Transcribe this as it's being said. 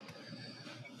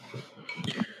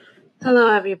Hello,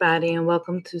 everybody, and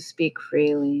welcome to Speak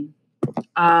Freely.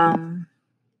 Um,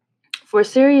 for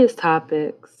serious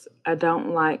topics, I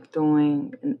don't like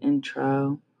doing an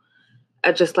intro.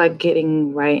 I just like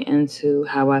getting right into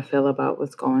how I feel about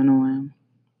what's going on.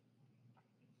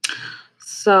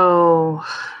 So,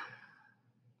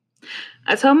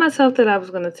 I told myself that I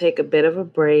was going to take a bit of a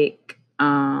break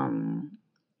from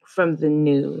the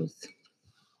news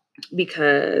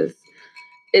because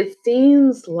it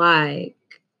seems like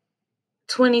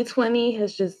 2020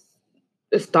 has just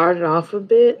started off a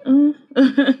bit.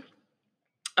 With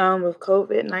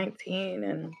COVID-19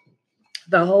 and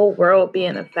the whole world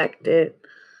being affected.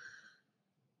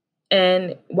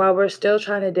 And while we're still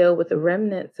trying to deal with the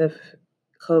remnants of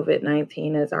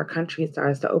COVID-19 as our country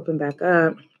starts to open back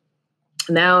up,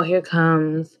 now here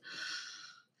comes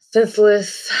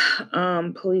senseless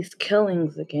police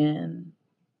killings again.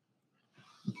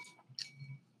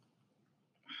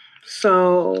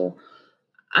 So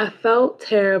I felt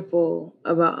terrible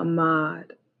about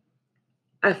Ahmaud.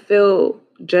 I feel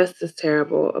just as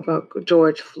terrible about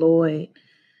George Floyd.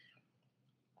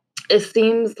 It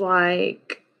seems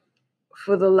like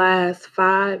for the last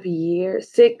 5 years,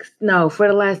 for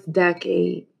the last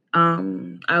decade,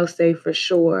 I'll say for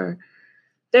sure,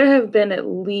 there have been at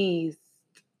least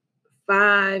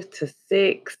 5 to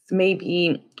 6,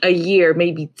 maybe a year,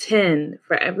 maybe 10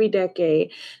 for every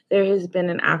decade. There has been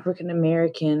an African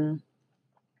American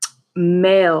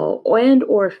male and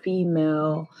or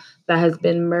female that has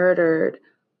been murdered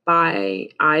by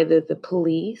either the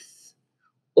police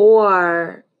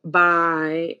or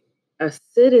by a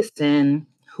citizen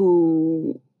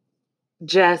who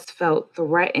just felt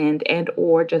threatened and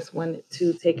or just wanted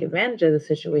to take advantage of the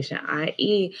situation,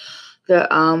 i.e.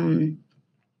 the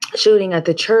shooting at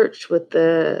the church with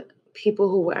the people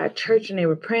who were at church and they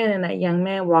were praying, and that young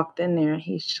man walked in there and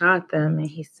he shot them and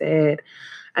he said,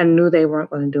 I knew they weren't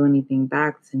going to do anything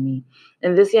back to me.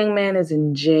 And this young man is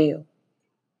in jail.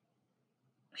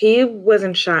 He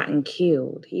wasn't shot and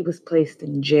killed. He was placed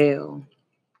in jail.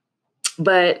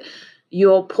 But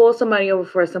you'll pull somebody over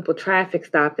for a simple traffic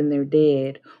stop and they're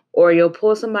dead. Or you'll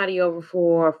pull somebody over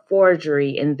for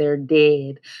forgery and they're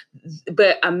dead.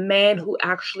 But a man who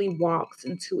actually walks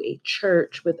into a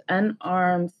church with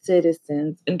unarmed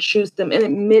citizens and shoots them and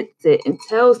admits it and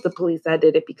tells the police I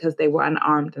did it because they were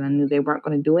unarmed and I knew they weren't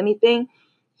going to do anything,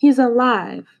 he's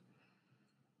alive.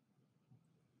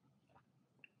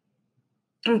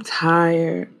 I'm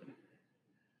tired.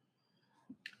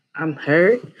 I'm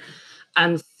hurt.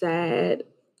 I'm sad.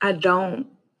 I don't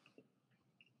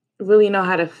really know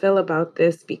how to feel about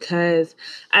this because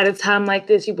at a time like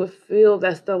this, you would feel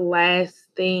that's the last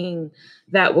thing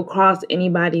that will cross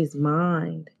anybody's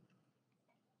mind.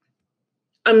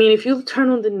 I mean, if you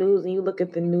turn on the news and you look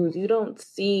at the news, you don't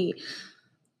see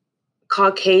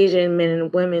Caucasian men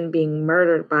and women being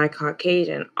murdered by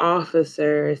Caucasian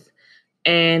officers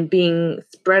and being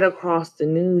spread across the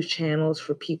news channels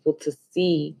for people to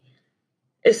see.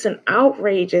 It's an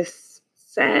outrage. It's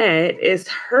sad. It's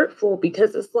hurtful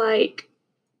because it's like,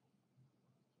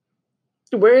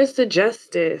 where is the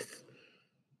justice?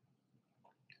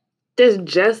 This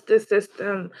justice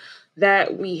system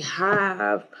that we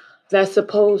have that's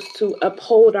supposed to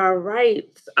uphold our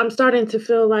rights, I'm starting to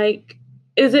feel like,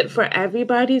 is it for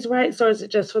everybody's rights or is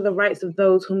it just for the rights of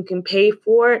those whom can pay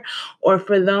for it or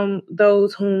for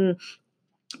those whom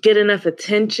get enough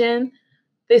attention?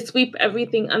 They sweep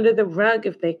everything under the rug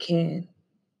if they can.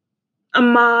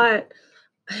 Ahmaud,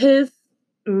 his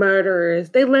murderers,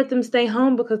 they let them stay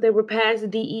home because they were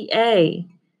past DEA.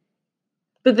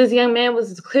 But this young man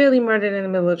was clearly murdered in the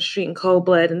middle of the street in cold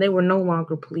blood, and they were no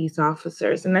longer police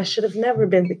officers, and that should have never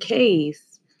been the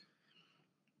case.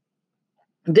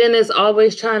 Then it's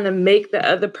always trying to make the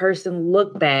other person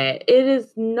look bad. It is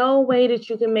no way that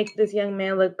you can make this young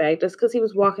man look bad just because he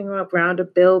was walking around a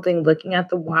building looking at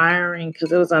the wiring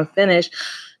because it was unfinished.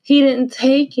 He didn't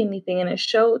take anything, and it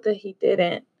showed that he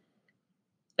didn't.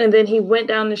 And then he went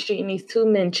down the street, and these two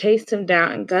men chased him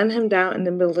down and gunned him down in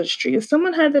the middle of the street. And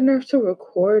someone had the nerve to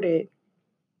record it.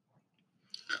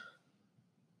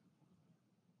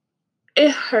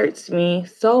 It hurts me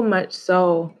so much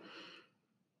so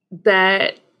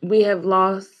that we have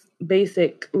lost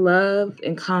basic love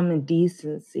and common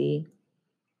decency,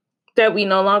 that we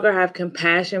no longer have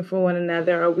compassion for one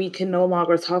another, or we can no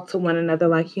longer talk to one another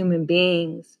like human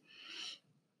beings.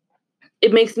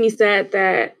 It makes me sad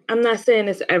that I'm not saying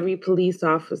it's every police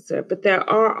officer, but there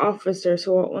are officers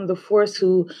who are on the force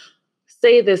who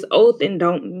say this oath and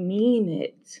don't mean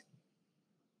it.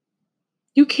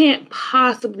 You can't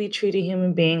possibly treat a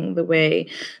human being the way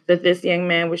that this young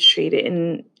man was treated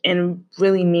and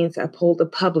really mean to uphold the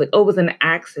public. Oh, it was an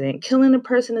accident. Killing a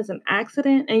person is an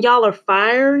accident, and y'all are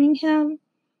firing him?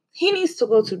 He needs to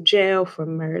go to jail for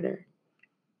murder.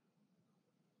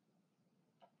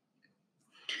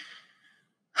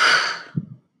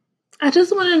 I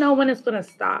just want to know when it's going to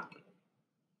stop.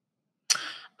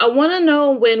 I want to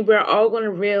know when we're all going to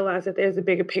realize that there's a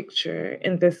bigger picture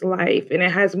in this life, and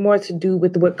it has more to do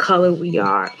with what color we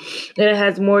are, and it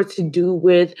has more to do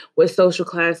with what social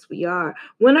class we are.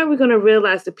 When are we going to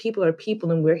realize that people are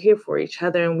people and we're here for each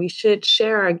other, and we should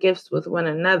share our gifts with one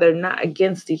another, not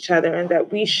against each other, and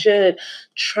that we should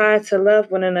try to love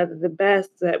one another the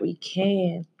best that we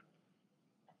can?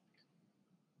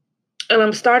 And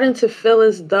I'm starting to feel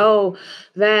as though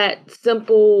that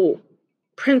simple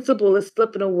principle is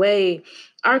slipping away.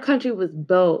 Our country was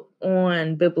built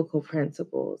on biblical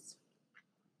principles.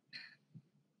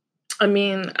 I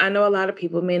mean, I know a lot of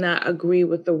people may not agree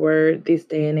with the word this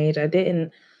day and age. I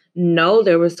didn't know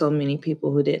there were so many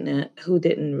people who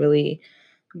didn't really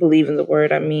believe in the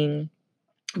word. I mean,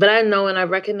 but I know and I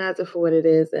recognize it for what it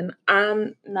is. And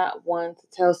I'm not one to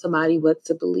tell somebody what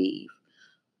to believe.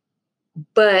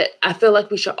 But I feel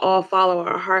like we should all follow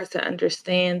our hearts and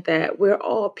understand that we're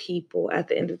all people at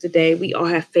the end of the day. We all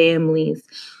have families.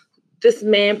 This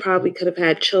man probably could have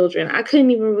had children. I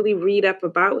couldn't even really read up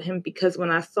about him because when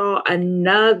I saw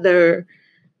another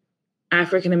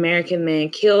African American man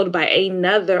killed by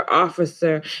another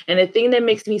officer, and the thing that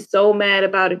makes me so mad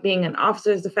about it being an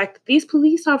officer is the fact that these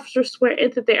police officers swear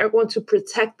in that they are going to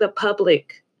protect the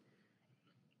public,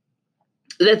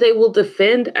 that they will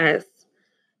defend us.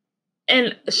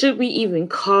 And should we even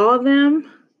call them?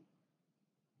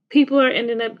 People are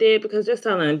ending up dead because they're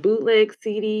selling bootleg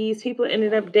CDs. People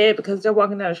ended up dead because they're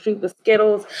walking down the street with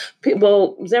Skittles.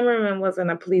 Well, Zimmerman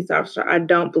wasn't a police officer. I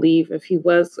don't believe. If he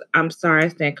was, I'm sorry, I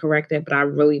stand corrected, but I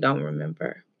really don't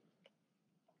remember.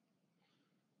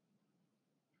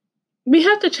 We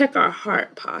have to check our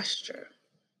heart posture.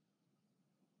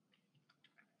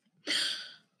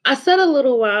 I said a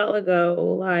little while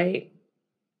ago, like,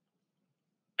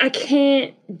 I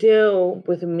can't deal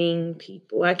with mean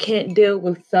people. I can't deal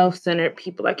with self-centered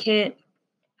people. I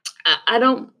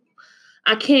don't,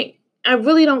 I can't, I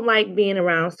really don't like being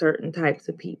around certain types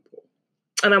of people.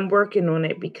 And I'm working on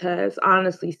it because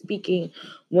honestly speaking,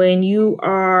 when you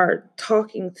are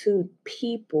talking to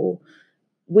people,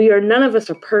 none of us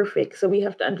are perfect. So we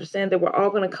have to understand that we're all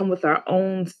going to come with our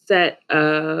own set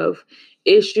of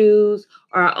issues,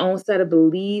 our own set of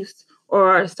beliefs,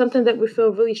 or something that we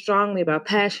feel really strongly about,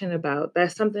 passionate about.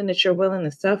 That's something that you're willing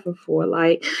to suffer for.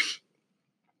 Like,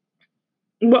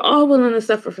 we're all willing to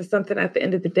suffer for something at the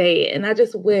end of the day. And I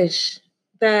just wish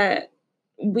that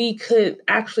we could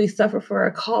actually suffer for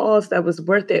a cause that was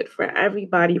worth it for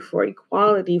everybody, for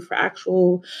equality, for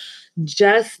actual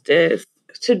justice,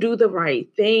 to do the right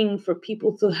thing, for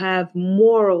people to have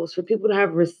morals, for people to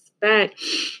have respect.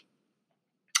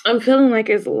 I'm feeling like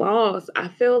it's lost. I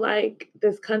feel like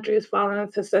this country is falling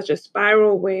into such a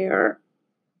spiral where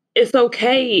it's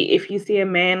okay if you see a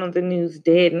man on the news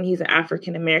dead and he's an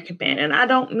African American man. And I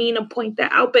don't mean to point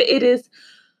that out, but it is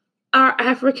our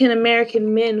African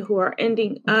American men who are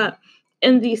ending up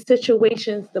in these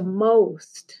situations the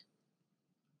most.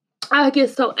 I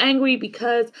get so angry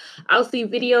because I'll see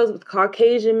videos with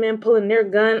Caucasian men pulling their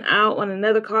gun out on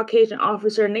another Caucasian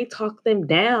officer and they talk them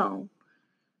down.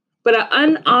 But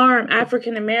an unarmed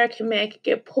African American man can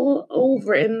get pulled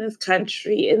over in this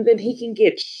country and then he can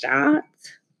get shot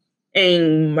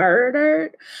and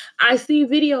murdered. I see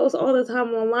videos all the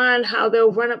time online how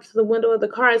they'll run up to the window of the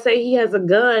car and say he has a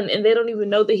gun and they don't even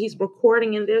know that he's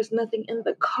recording and there's nothing in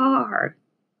the car.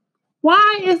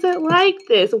 Why is it like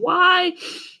this? Why?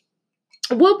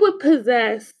 What would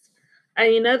possess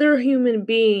another human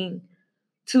being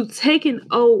to take an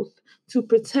oath to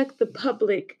protect the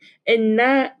public and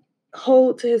not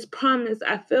hold to his promise?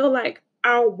 I feel like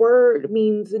our word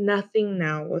means nothing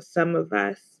now with some of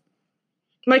us.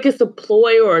 Like it's a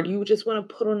ploy, or you just want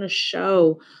to put on a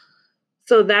show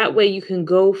so that way you can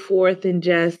go forth and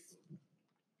just,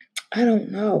 I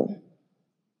don't know.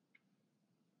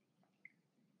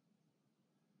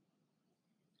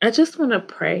 I just want to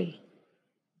pray.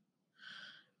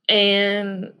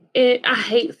 And I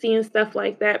hate seeing stuff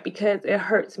like that because it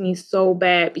hurts me so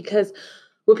bad. Because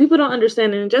what people don't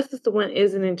understand, an injustice to one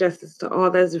is an injustice to all.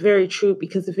 That's very true.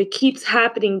 Because if it keeps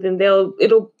happening, then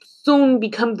it'll soon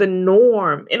become the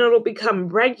norm and it'll become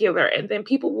regular. And then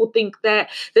people will think that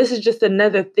this is just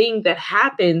another thing that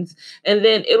happens. And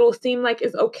then it'll seem like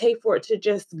it's okay for it to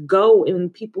just go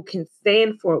and people can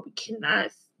stand for it. We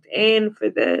cannot stand for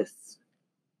this.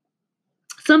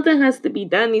 Something has to be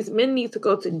done. These men need to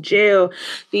go to jail.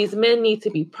 These men need to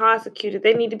be prosecuted.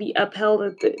 They need to be upheld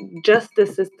at the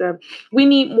justice system. We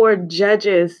need more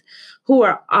judges who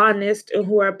are honest and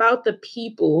who are about the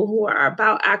people, who are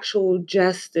about actual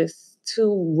justice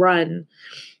to run.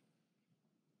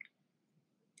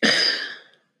 I'm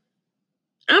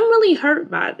really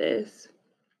hurt by this.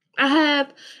 I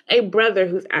have a brother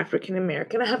who's African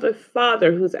American. I have a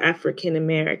father who's African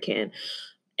American.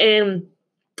 And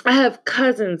I have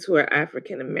cousins who are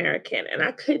African American. And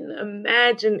I couldn't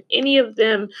imagine any of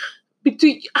them.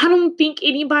 I don't think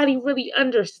anybody really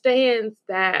understands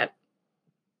that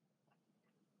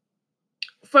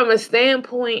from a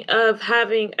standpoint of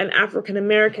having an African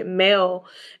American male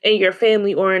in your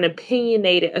family or an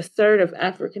opinionated, assertive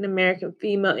African American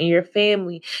female in your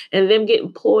family and them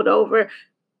getting pulled over.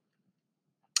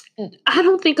 I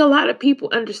don't think a lot of people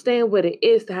understand what it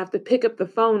is to have to pick up the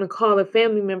phone and call a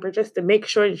family member just to make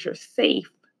sure that you're safe.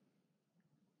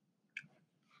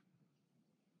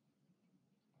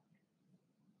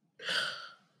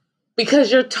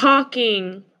 Because you're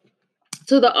talking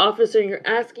to the officer and you're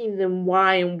asking them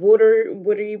why and what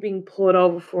are you being pulled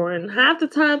over for? And half the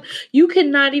time you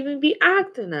cannot even be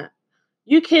acting up.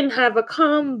 You can have a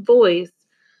calm voice.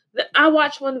 I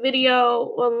watched one video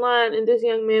online and this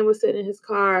young man was sitting in his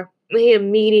car and he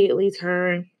immediately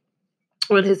turned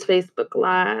on his Facebook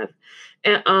Live.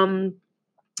 And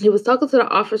he was talking to the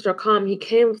officer calm. He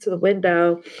came to the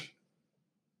window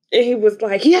and he was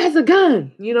like, he has a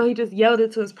gun. You know, he just yelled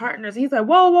it to his partners. He's like,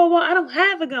 whoa, whoa, whoa, I don't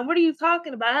have a gun. What are you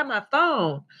talking about? I have my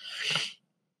phone.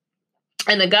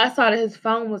 And the guy saw that his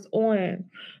phone was on.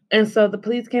 And so the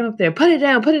police came up there, put it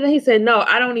down, put it down. He said, no,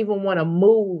 I don't even want to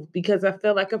move because I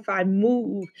feel like if I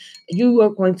move, you are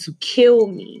going to kill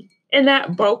me. And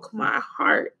that broke my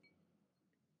heart.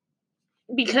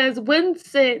 Because when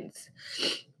since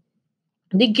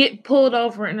they get pulled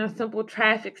over in a simple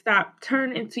traffic stop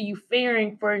turn into you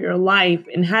fearing for your life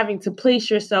and having to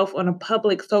place yourself on a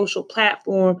public social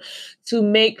platform to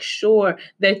make sure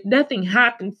that nothing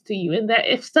happens to you and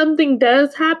that if something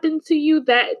does happen to you,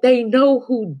 that they know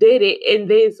who did it and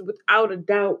there's without a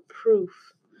doubt proof.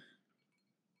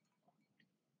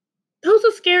 Those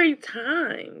are scary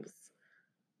times.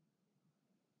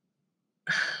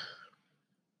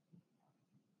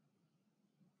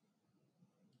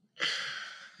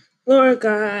 Lord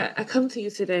God, I come to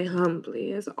you today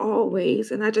humbly, as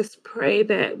always, and I just pray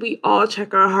that we all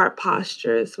check our heart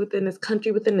postures within this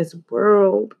country, within this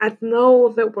world. I know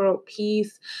that world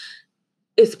peace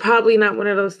is probably not one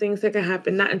of those things that can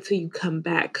happen not until you come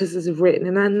back, because it's written,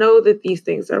 and I know that these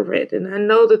things are written. I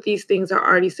know that these things are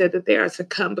already said that they are to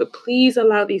come, but please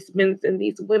allow these men and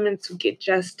these women to get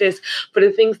justice for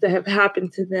the things that have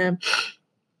happened to them.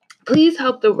 Please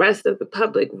help the rest of the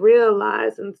public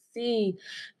realize and see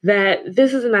that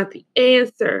this is not the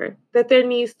answer, that there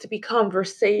needs to be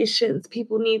conversations.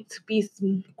 People need to be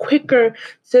quicker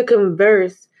to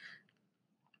converse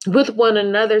with one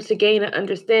another to gain an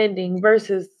understanding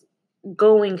versus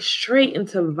going straight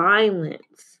into violence.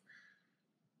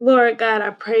 Lord God,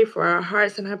 I pray for our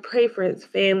hearts and I pray for his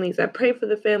families. I pray for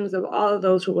the families of all of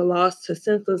those who were lost to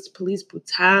senseless police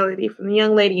brutality. From the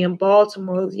young lady in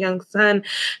Baltimore whose young son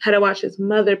had to watch his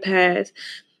mother pass.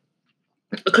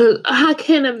 Because I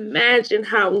can't imagine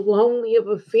how lonely of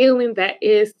a feeling that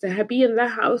is to be in the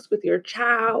house with your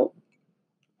child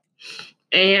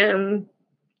and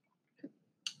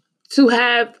to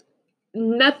have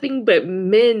nothing but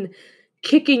men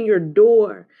kicking your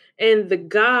door and the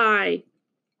guy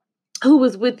who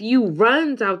was with you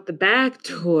runs out the back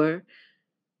door.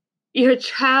 Your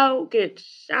child gets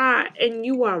shot and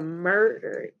you are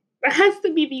murdered. That has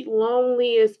to be the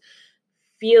loneliest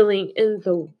feeling in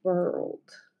the world.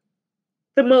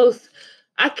 The most,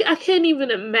 I can't even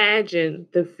imagine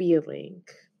the feeling.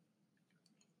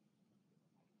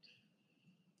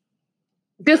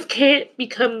 This can't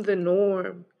become the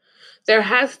norm. There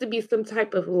has to be some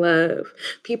type of love.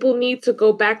 People need to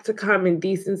go back to common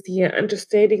decency and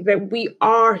understanding that we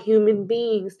are human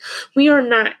beings. We are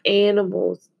not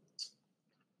animals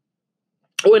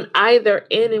on either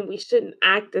end, and we shouldn't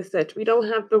act as such. We don't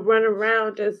have to run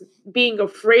around just being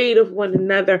afraid of one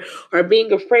another or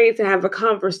being afraid to have a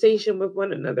conversation with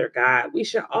one another, God. We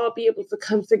should all be able to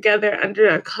come together under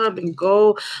a common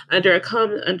goal, under a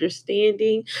common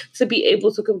understanding, to be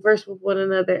able to converse with one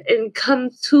another and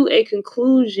come to a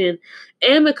conclusion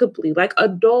amicably, like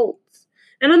adults.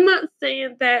 And I'm not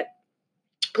saying that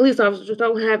police officers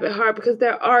don't have it hard, because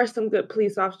there are some good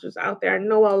police officers out there. I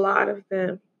know a lot of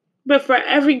them. But for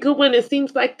every good one, it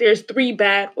seems like there's 3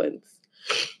 bad ones.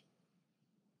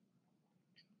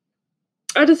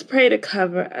 I just pray to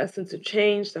cover us and to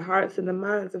change the hearts and the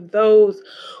minds of those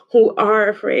who are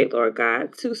afraid, Lord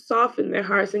God, to soften their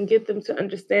hearts and get them to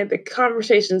understand that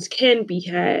conversations can be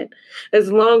had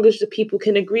as long as the people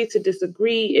can agree to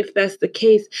disagree if that's the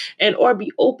case, and or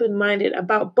be open-minded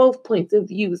about both points of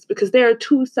views, because there are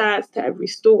two sides to every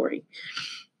story.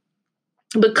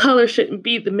 But color shouldn't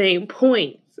be the main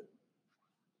point.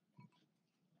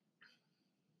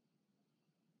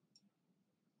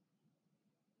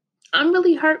 I'm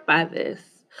really hurt by this.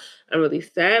 I'm really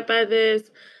sad by this.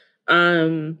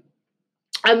 Um,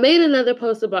 I made another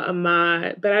post about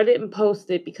Ahmad, but I didn't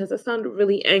post it because I sounded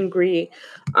really angry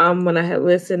when I had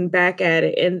listened back at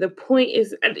it. And the point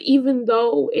is, and even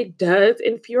though it does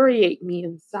infuriate me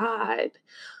inside,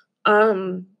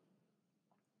 um,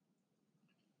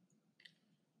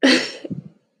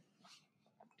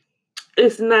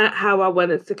 it's not how I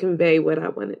wanted to convey what I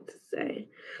wanted to say.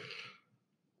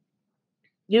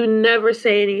 You never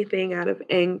say anything out of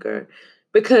anger,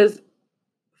 because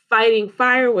fighting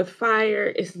fire with fire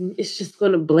is it's just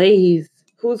going to blaze.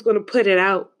 Who's going to put it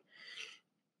out?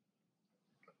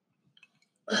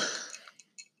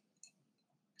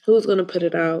 Who's going to put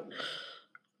it out?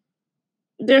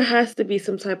 There has to be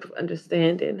some type of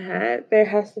understanding had. There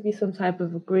has to be some type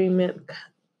of agreement.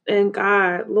 And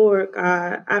God, Lord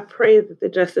God, I pray that the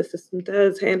justice system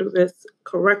does handle this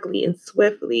correctly and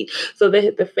swiftly so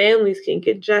that the families can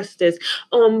get justice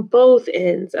on both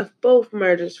ends of both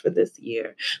murders for this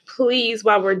year. Please,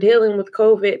 while we're dealing with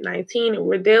COVID-19 and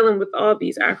we're dealing with all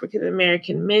these African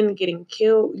American men getting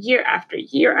killed year after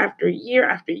year after year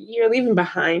after year, leaving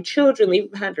behind children, leaving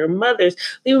behind their mothers,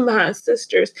 leaving behind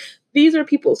sisters, these are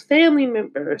people's family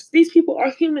members. These people are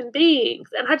human beings.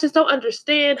 And I just don't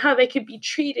understand how they could be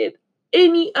treated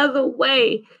any other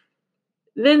way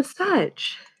than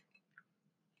such.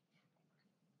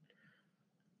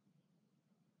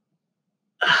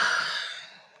 I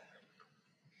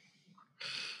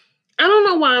don't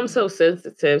know why I'm so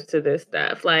sensitive to this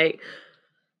stuff. Like,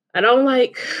 I don't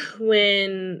like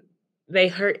when they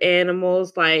hurt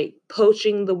animals, like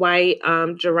poaching the white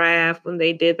giraffe when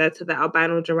they did that to the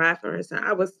albino giraffe.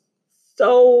 I was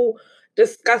so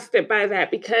disgusted by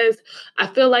that, because I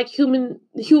feel like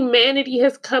humanity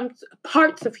has come to,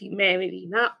 parts of humanity,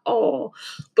 not all,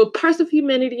 but parts of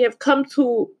humanity have come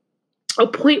to a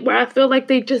point where I feel like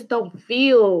they just don't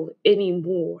feel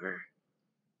anymore.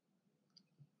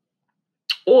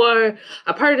 Or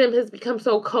a part of them has become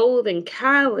so cold and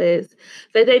callous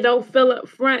that they don't feel up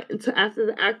front until after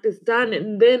the act is done.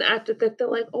 And then after that, they're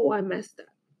like, oh, I messed up.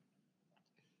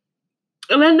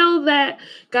 And I know that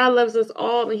God loves us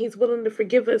all and He's willing to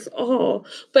forgive us all.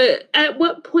 But at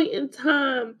what point in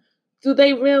time do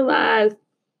they realize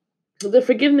the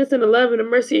forgiveness and the love and the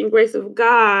mercy and grace of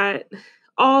God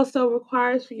also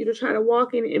requires for you to try to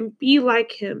walk in and be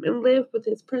like Him and live with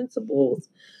His principles?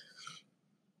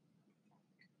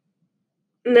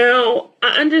 Now,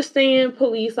 I understand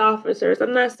police officers.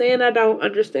 I'm not saying I don't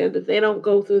understand that they don't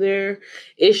go through their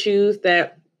issues,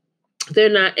 that they're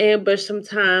not ambushed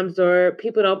sometimes, or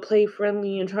people don't play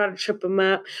friendly and try to trip them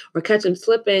up or catch them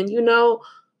slipping,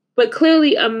 But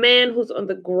clearly, a man who's on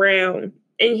the ground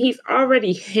and he's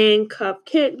already handcuffed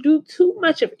can't do too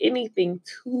much of anything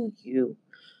to you.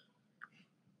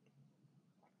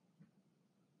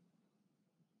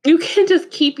 You can't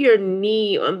just keep your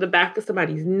knee on the back of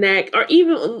somebody's neck, or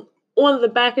even on the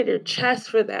back of their chest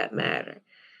for that matter,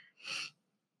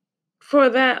 for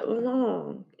that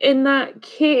long and not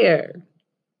care.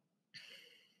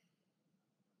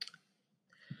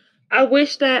 I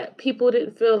wish that people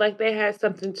didn't feel like they had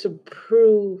something to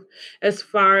prove as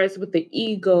far as with the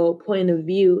ego point of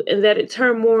view, and that it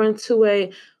turned more into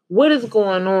a what is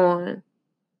going on?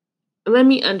 Let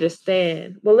me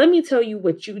understand. Well, let me tell you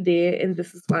what you did, and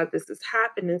this is why this is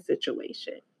happening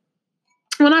situation.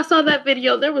 When I saw that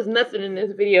video, there was nothing in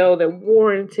this video that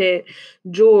warranted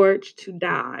George to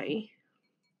die.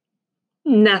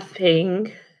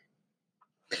 Nothing.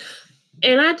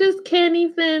 And I just can't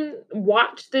even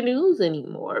watch the news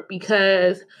anymore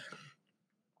because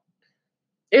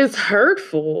it's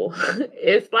hurtful.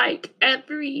 It's like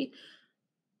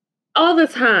all the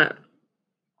time.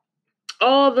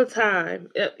 All the time.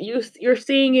 You're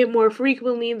seeing it more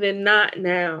frequently than not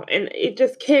now. And it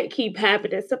just can't keep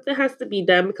happening. Something has to be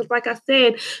done because, like I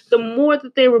said, the more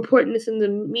that they're reporting this in the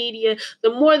media,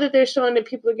 the more that they're showing that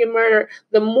people get murdered,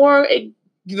 the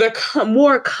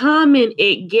more common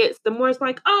it gets, the more it's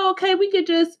like, oh, okay, we could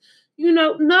just,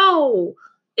 no,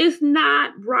 it's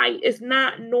not right. It's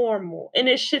not normal. And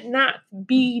it should not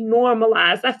be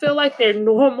normalized. I feel like they're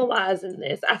normalizing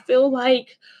this. I feel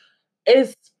like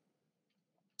it's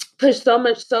pushed so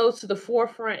much so to the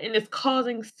forefront, and it's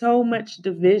causing so much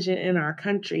division in our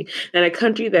country, and a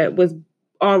country that was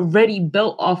already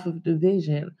built off of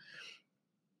division.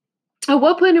 At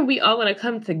what point are we all going to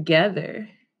come together?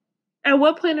 At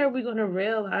what point are we going to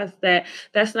realize that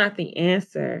that's not the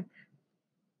answer?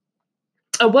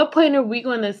 At what point are we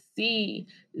going to see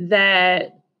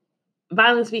that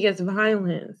violence begets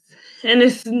violence and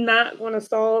it's not going to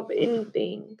solve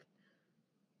anything?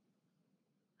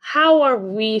 How are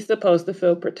we supposed to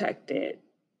feel protected?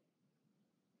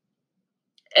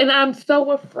 And I'm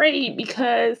so afraid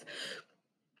because,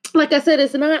 like I said,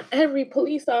 it's not every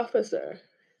police officer,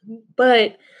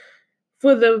 but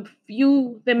for the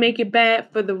few that make it bad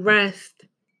for the rest,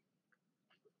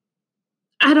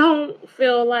 I don't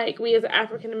feel like we as an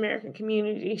African American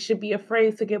community should be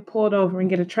afraid to get pulled over and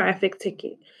get a traffic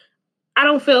ticket. I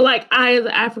don't feel like I, as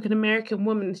an African American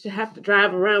woman, should have to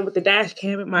drive around with the dash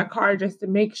cam in my car just to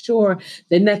make sure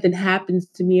that nothing happens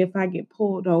to me if I get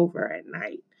pulled over at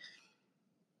night.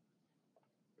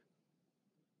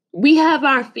 We have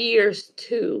our fears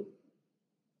too.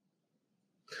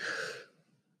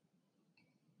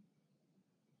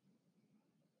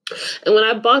 And when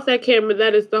I bought that camera,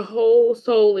 that is the whole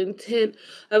sole intent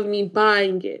of me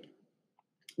buying it.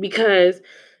 Because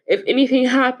if anything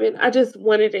happened, I just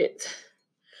wanted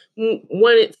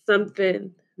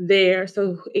something there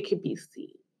so it could be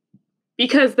seen.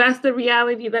 Because that's the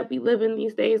reality that we live in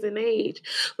these days and age.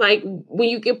 Like when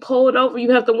you get pulled over,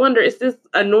 you have to wonder, is this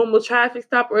a normal traffic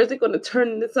stop or is it going to turn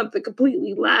into something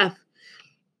completely left?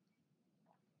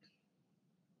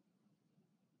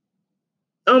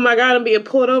 Oh my God, I'm being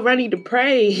pulled over. I need to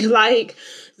pray. Like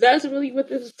that's really what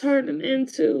this is turning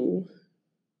into.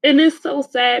 And it's so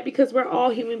sad because we're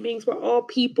all human beings, we're all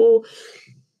people,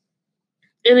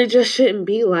 and it just shouldn't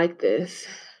be like this.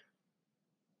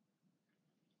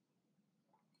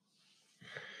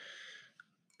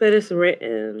 But it's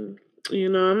written,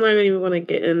 I'm not even going to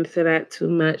get into that too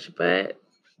much, but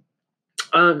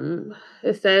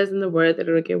it says in the word that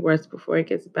it'll get worse before it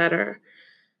gets better.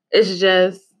 It's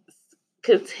just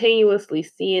continuously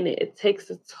seeing it. It takes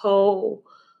a toll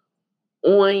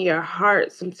on your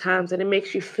heart sometimes, and it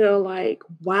makes you feel like,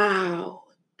 wow,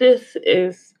 this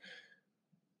is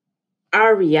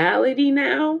our reality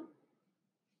now.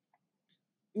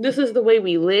 This is the way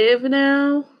we live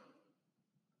now.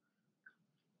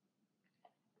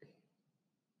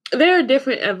 There are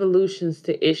different evolutions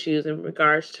to issues in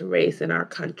regards to race in our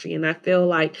country, and I feel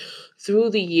like through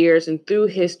the years and through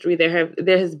history there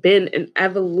has been an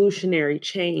evolutionary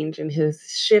change and has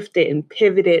shifted and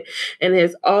pivoted, and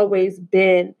has always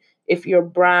been, if you're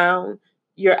brown,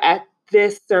 you're at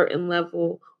this certain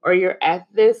level or you're at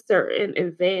this certain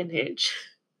advantage.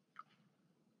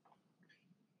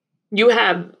 You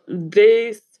have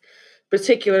this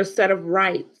particular set of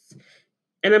rights.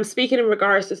 And I'm speaking in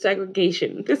regards to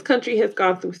segregation. This country has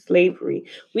gone through slavery.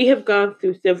 We have gone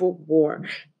through civil war.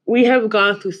 We have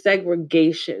gone through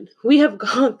segregation. We have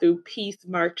gone through peace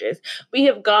marches. We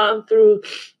have gone through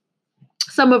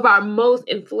some of our most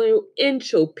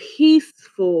influential,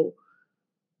 peaceful.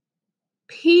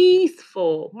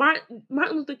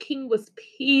 Martin Luther King was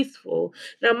peaceful.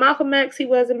 Now, Malcolm X, he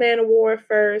was a man of war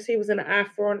first. He was an eye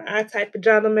for an eye type of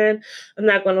gentleman. I'm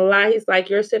not going to lie. He's like,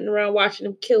 you're sitting around watching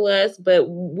him kill us, but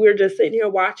we're just sitting here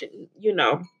watching,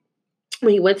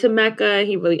 When he went to Mecca,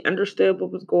 he really understood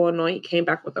what was going on. He came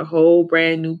back with a whole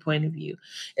brand new point of view.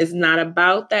 It's not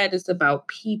about that. It's about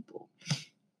people.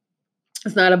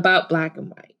 It's not about black and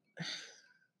white,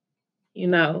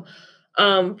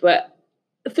 but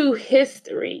through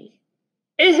history,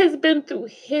 it has been through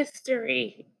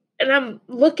history. And I'm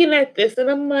looking at this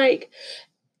and I'm like,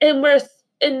 and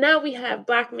now we have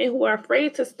black men who are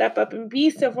afraid to step up and be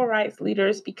civil rights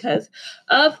leaders because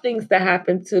of things that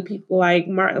happened to people like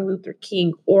Martin Luther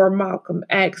King or Malcolm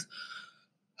X.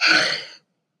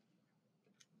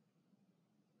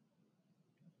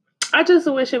 I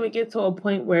just wish it would get to a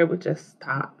point where it would just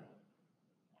stop.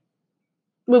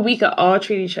 Where we could all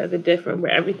treat each other different,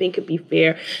 where everything could be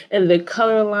fair, and the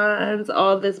color lines,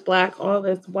 all this black, all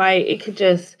this white, it could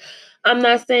just. I'm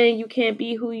not saying you can't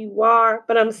be who you are,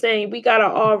 but I'm saying we gotta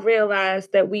all realize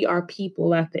that we are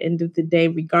people at the end of the day,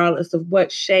 regardless of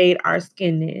what shade our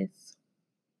skin is.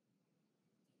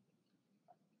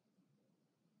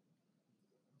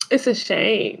 It's a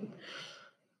shame.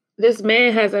 This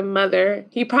man has a mother.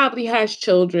 He probably has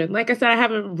children. Like I said, I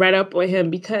haven't read up on him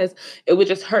because it would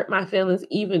just hurt my feelings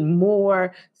even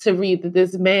more to read that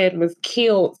this man was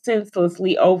killed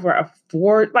senselessly over a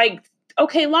Ford. Like,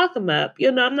 okay, lock him up.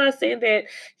 I'm not saying that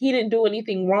he didn't do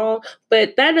anything wrong,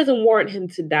 but that doesn't warrant him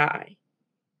to die.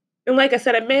 And like I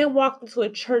said, a man walked into a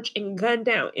church and gunned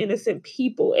down innocent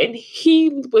people, and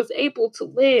he was able to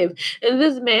live. And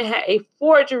this man had a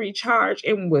forgery charge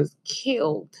and was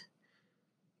killed.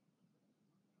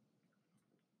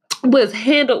 Was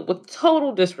handled with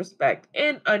total disrespect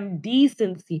and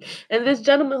indecency. And this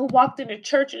gentleman who walked into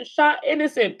church and shot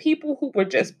innocent people who were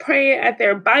just praying at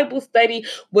their Bible study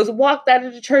was walked out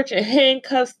of the church in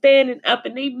handcuffs, standing up,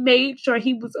 and they made sure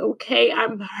he was okay.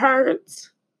 I'm hurt.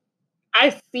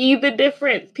 I see the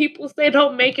difference. People say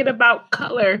don't make it about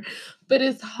color, but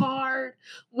it's hard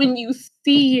when you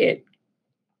see it.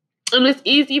 And it's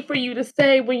easy for you to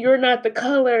say when you're not the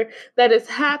color that it's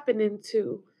happening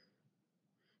to.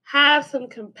 Have some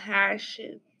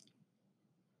compassion.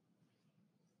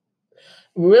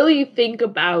 Really think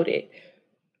about it.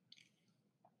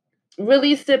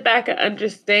 Really sit back and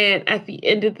understand at the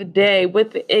end of the day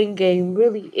what the end game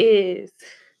really is.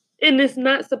 And it's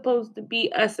not supposed to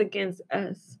be us against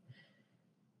us.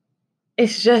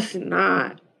 It's just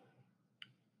not.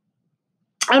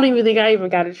 I don't even think I even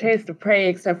got a chance to pray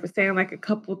except for saying like a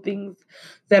couple things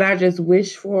that I just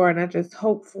wish for and I just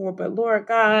hope for. But Lord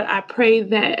God, I pray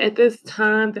that at this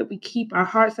time that we keep our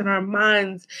hearts and our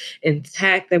minds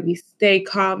intact, that we stay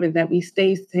calm and that we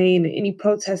stay sane. And any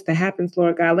protest that happens,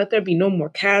 Lord God, let there be no more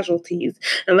casualties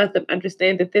and let them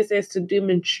understand that this is to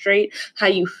demonstrate how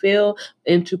you feel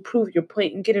and to prove your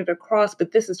point and get it across.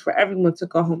 But this is for everyone to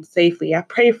go home safely. I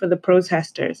pray for the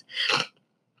protesters.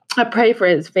 I pray for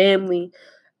his family,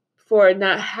 for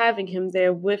not having him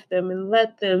there with them, and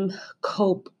let them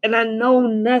cope. And I know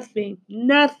nothing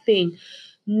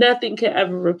can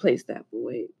ever replace that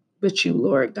void but you,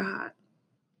 Lord God.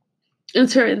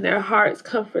 Enter in their hearts,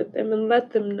 comfort them, and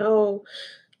let them know,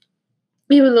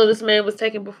 even though this man was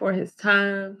taken before his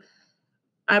time,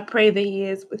 I pray that he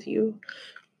is with you.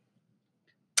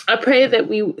 I pray that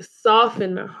we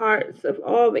soften the hearts of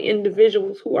all the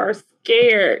individuals who are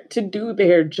scared to do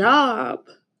their job,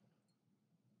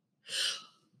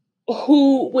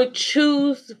 who would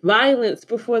choose violence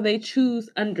before they choose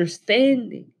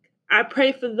understanding. I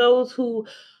pray for those who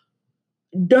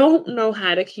don't know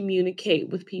how to communicate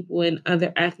with people in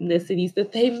other ethnicities,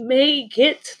 that they may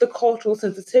get the cultural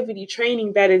sensitivity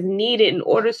training that is needed in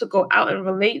order to go out and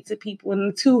relate to people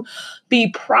and to be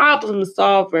problem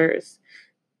solvers,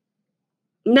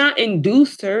 not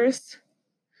inducers.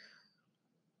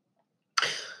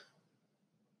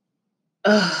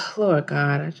 Oh, Lord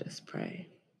God, I just pray.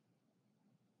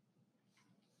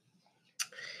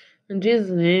 In Jesus'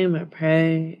 name I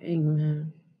pray.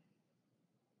 Amen.